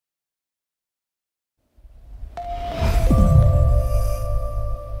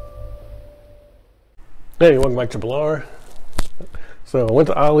Hey, welcome back to Blar. So I went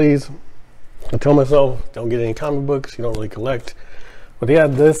to Ollie's. I told myself, don't get any comic books, you don't really collect. But they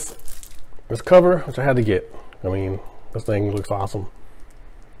had this cover, which I had to get. I mean, this thing looks awesome.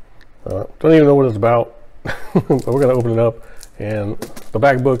 Don't even know what it's about, but we're gonna open it up. And the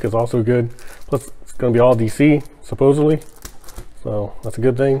back book is also good. Plus, it's gonna be all DC, supposedly. So that's a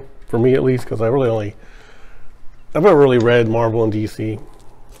good thing, for me at least, because I've never really read Marvel and DC.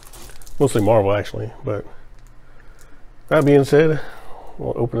 Mostly Marvel, actually, but that being said,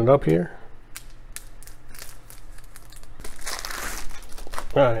 we'll open it up here.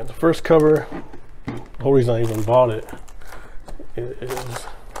 Alright, the first cover, the whole reason I even bought it is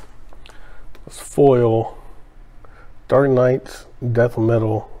this foil, Dark Knight, Death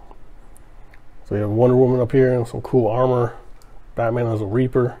Metal. So you have Wonder Woman up here and some cool armor. Batman has a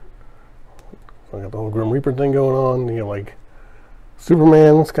Reaper. So I got the whole Grim Reaper thing going on. You have like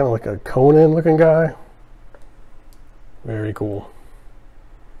Superman, it's kind of like a Conan looking guy. Very cool.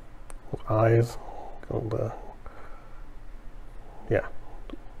 With eyes. Yeah.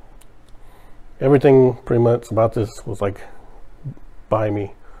 Everything pretty much about this was like by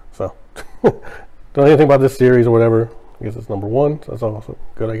me. So don't know anything about this series or whatever. I guess it's number 1, so that's also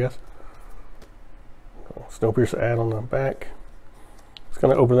good, I guess. Snowpiercer ad on the back. Just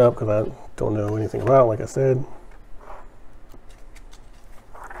gonna open it up because I don't know anything about it, like I said.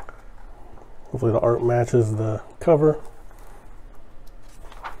 Hopefully the art matches the cover.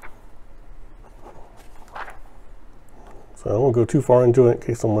 So I won't go too far into it in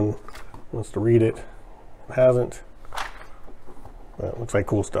case someone wants to read it. Hasn't. But it looks like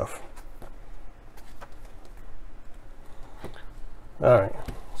cool stuff. Alright,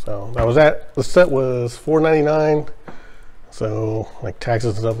 so that was that. The set was $4.99. So like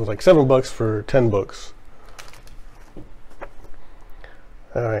taxes and stuff was like $7 for 10 books.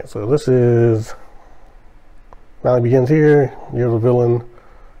 Alright, so this is Now It Begins Here, Year of the Villain,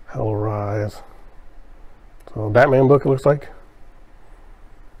 Hell Will Rise. So a Batman book, it looks like.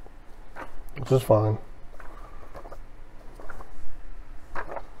 Which is fine.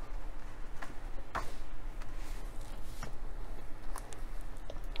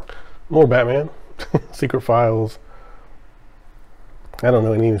 More Batman. Secret Files. I don't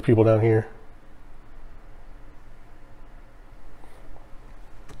know any of these people down here.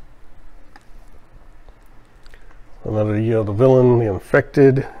 Another Year of the Villain, The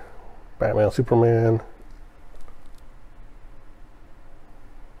Infected, Batman, Superman,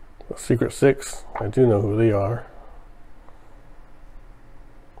 The Secret Six. I do know who they are.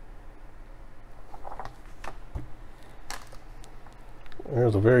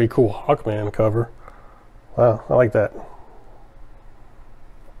 There's a very cool Hawkman cover. Wow, I like that.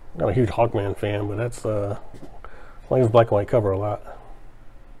 Not a huge Hawkman fan, but that's I like this black and white cover a lot.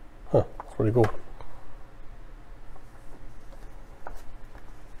 Huh, it's pretty cool.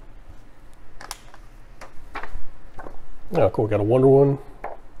 Oh, cool. Got a Wonder Woman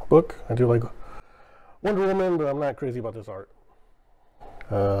book. I do like Wonder Woman, but I'm not crazy about this art.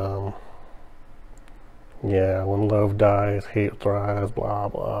 Yeah, when love dies, hate thrives, blah,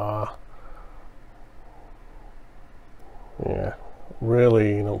 blah. Yeah,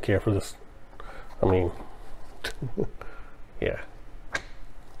 really don't care for this. I mean, yeah.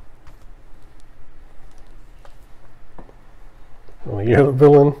 Well, Year of the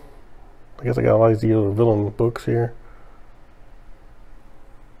Villain. I guess I got a lot of these Year of the Villain books here.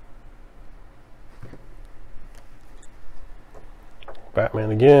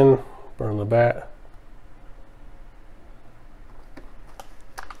 Batman again, Burn the Bat.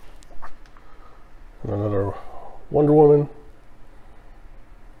 And another Wonder Woman.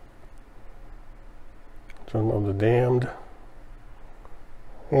 Son of the Damned.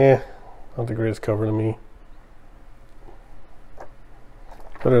 Not the greatest cover to me.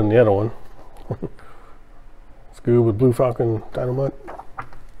 Better than the other one. Scoob with Blue Falcon Dynamite.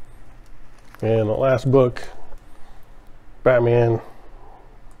 And the last book, Batman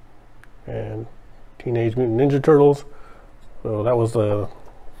and Teenage Mutant Ninja Turtles. So that was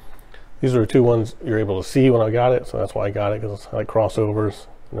these are the two ones you're able to see when I got it, so that's why I got it, because I like crossovers,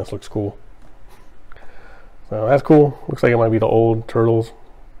 and this looks cool. So that's cool. Looks like it might be the old Turtles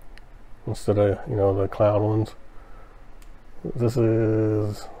instead of, you know, the clown ones. This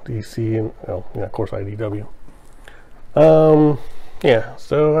is DC, and oh yeah, of course IDW. Yeah,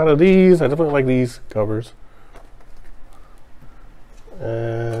 so out of these, I definitely like these covers.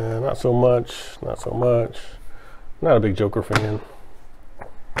 Not so much, not so much. Not a big Joker fan.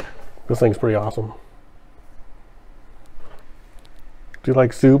 This thing's pretty awesome. Do you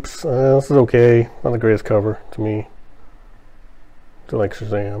like Soups? This is okay. Not the greatest cover to me. Do you like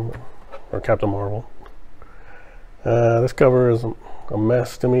Shazam or Captain Marvel? This cover is a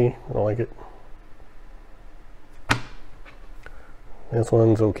mess to me. I don't like it. This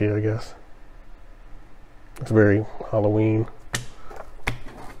one's okay, I guess. It's very Halloween.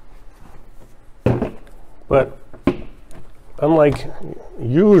 But unlike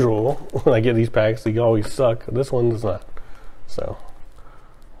usual, when I get these packs, they always suck. This one does not. So,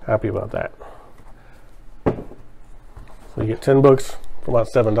 happy about that. So you get 10 books for about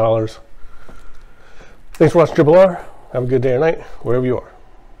 $7. Thanks for watching Triple R. Have a good day or night, wherever you are.